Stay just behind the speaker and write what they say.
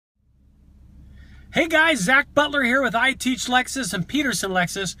Hey guys, Zach Butler here with iTeachLexus and Peterson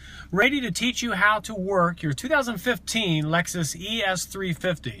Lexus, ready to teach you how to work your 2015 Lexus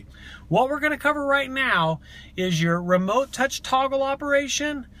ES350. What we're going to cover right now is your remote touch toggle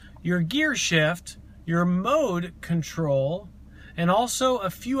operation, your gear shift, your mode control, and also a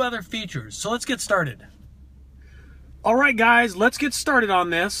few other features. So let's get started. All right guys, let's get started on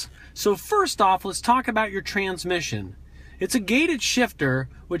this. So first off, let's talk about your transmission. It's a gated shifter,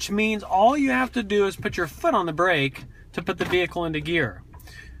 which means all you have to do is put your foot on the brake to put the vehicle into gear.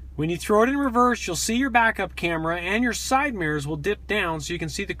 When you throw it in reverse, you'll see your backup camera and your side mirrors will dip down so you can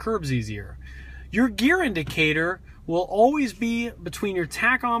see the curbs easier. Your gear indicator will always be between your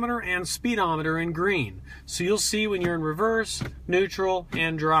tachometer and speedometer in green, so you'll see when you're in reverse, neutral,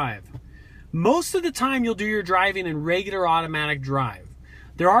 and drive. Most of the time you'll do your driving in regular automatic drive.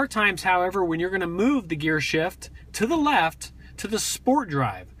 There are times, however, when you're going to move the gear shift to the left to the sport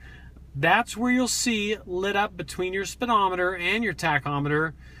drive. That's where you'll see lit up between your speedometer and your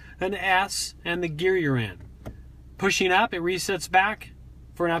tachometer an S and the gear you're in. Pushing up, it resets back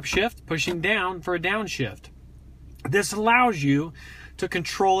for an upshift. Pushing down for a downshift. This allows you to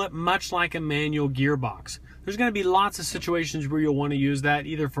control it much like a manual gearbox. There's going to be lots of situations where you'll want to use that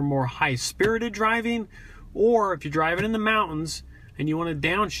either for more high-spirited driving, or if you're driving in the mountains and you want to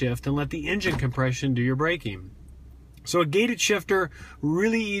downshift and let the engine compression do your braking. So a gated shifter,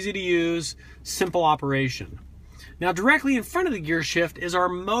 really easy to use, simple operation. Now directly in front of the gear shift is our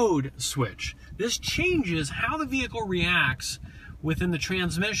mode switch. This changes how the vehicle reacts within the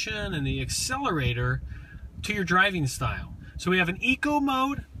transmission and the accelerator to your driving style. So we have an eco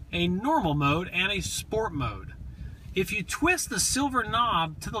mode, a normal mode, and a sport mode. If you twist the silver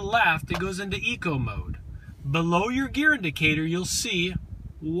knob to the left, it goes into eco mode. Below your gear indicator, you'll see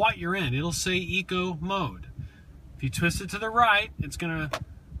what you're in. It'll say eco mode. If you twist it to the right, it's going to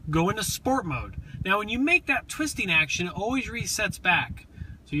go into sport mode. Now, when you make that twisting action, it always resets back.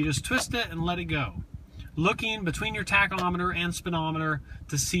 So you just twist it and let it go, looking between your tachometer and speedometer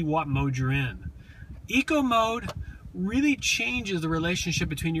to see what mode you're in. Eco mode really changes the relationship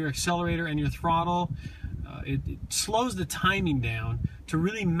between your accelerator and your throttle. It slows the timing down to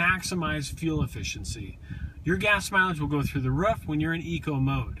really maximize fuel efficiency. Your gas mileage will go through the roof when you're in eco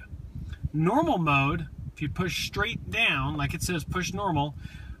mode. Normal mode, if you push straight down, like it says push normal,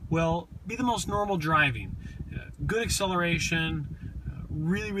 will be the most normal driving. Good acceleration,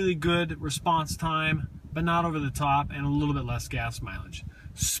 really good response time, but not over the top, and a little bit less gas mileage.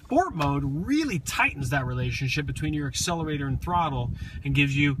 Sport mode really tightens that relationship between your accelerator and throttle and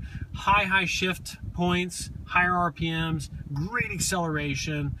gives you high shift points, higher RPMs, great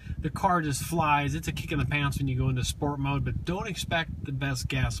acceleration. The car just flies. It's a kick in the pants when you go into sport mode, but don't expect the best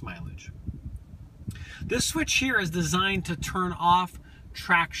gas mileage. This switch here is designed to turn off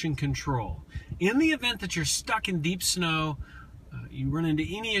traction control. In the event that you're stuck in deep snow, you run into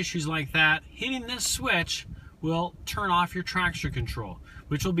any issues like that, hitting this switch will turn off your traction control,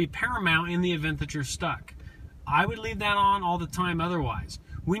 which will be paramount in the event that you're stuck. I would leave that on all the time otherwise.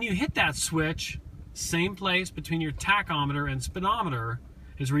 When you hit that switch, same place between your tachometer and speedometer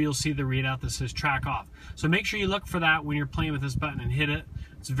is where you'll see the readout that says track off. So make sure you look for that when you're playing with this button and hit it.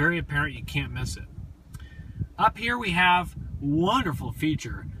 It's very apparent, you can't miss it. Up here we have wonderful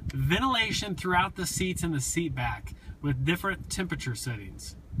feature, ventilation throughout the seats and the seat back with different temperature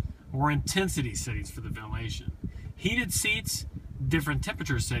settings or intensity settings for the ventilation. Heated seats, different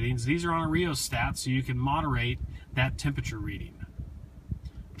temperature settings. These are on a rheostat, so you can moderate that temperature reading.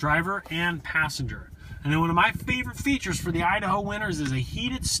 Driver and passenger. And then one of my favorite features for the Idaho winters is a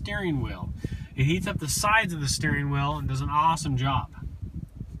heated steering wheel. It heats up the sides of the steering wheel and does an awesome job.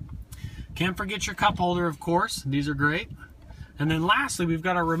 Can't forget your cup holder, of course. These are great. And then lastly, we've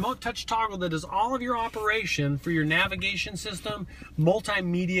got our remote touch toggle that does all of your operation for your navigation system,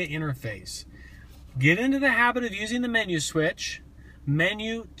 multimedia interface. Get into the habit of using the menu switch.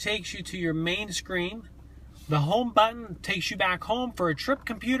 Menu takes you to your main screen. The home button takes you back home for a trip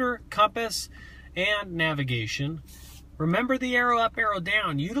computer, compass, and navigation. Remember the arrow up, arrow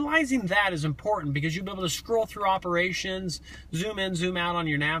down. Utilizing that is important because you'll be able to scroll through operations, zoom in, zoom out on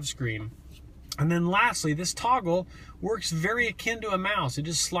your nav screen. And then lastly, this toggle works very akin to a mouse. It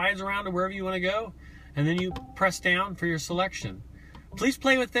just slides around to wherever you want to go, and then you press down for your selection. Please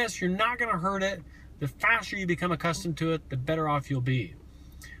play with this. You're not going to hurt it. The faster you become accustomed to it, the better off you'll be.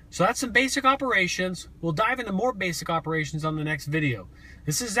 So that's some basic operations. We'll dive into more basic operations on the next video.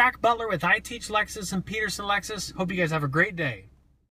 This is Zach Butler with iTeachLexus and Peterson Lexus. Hope you guys have a great day.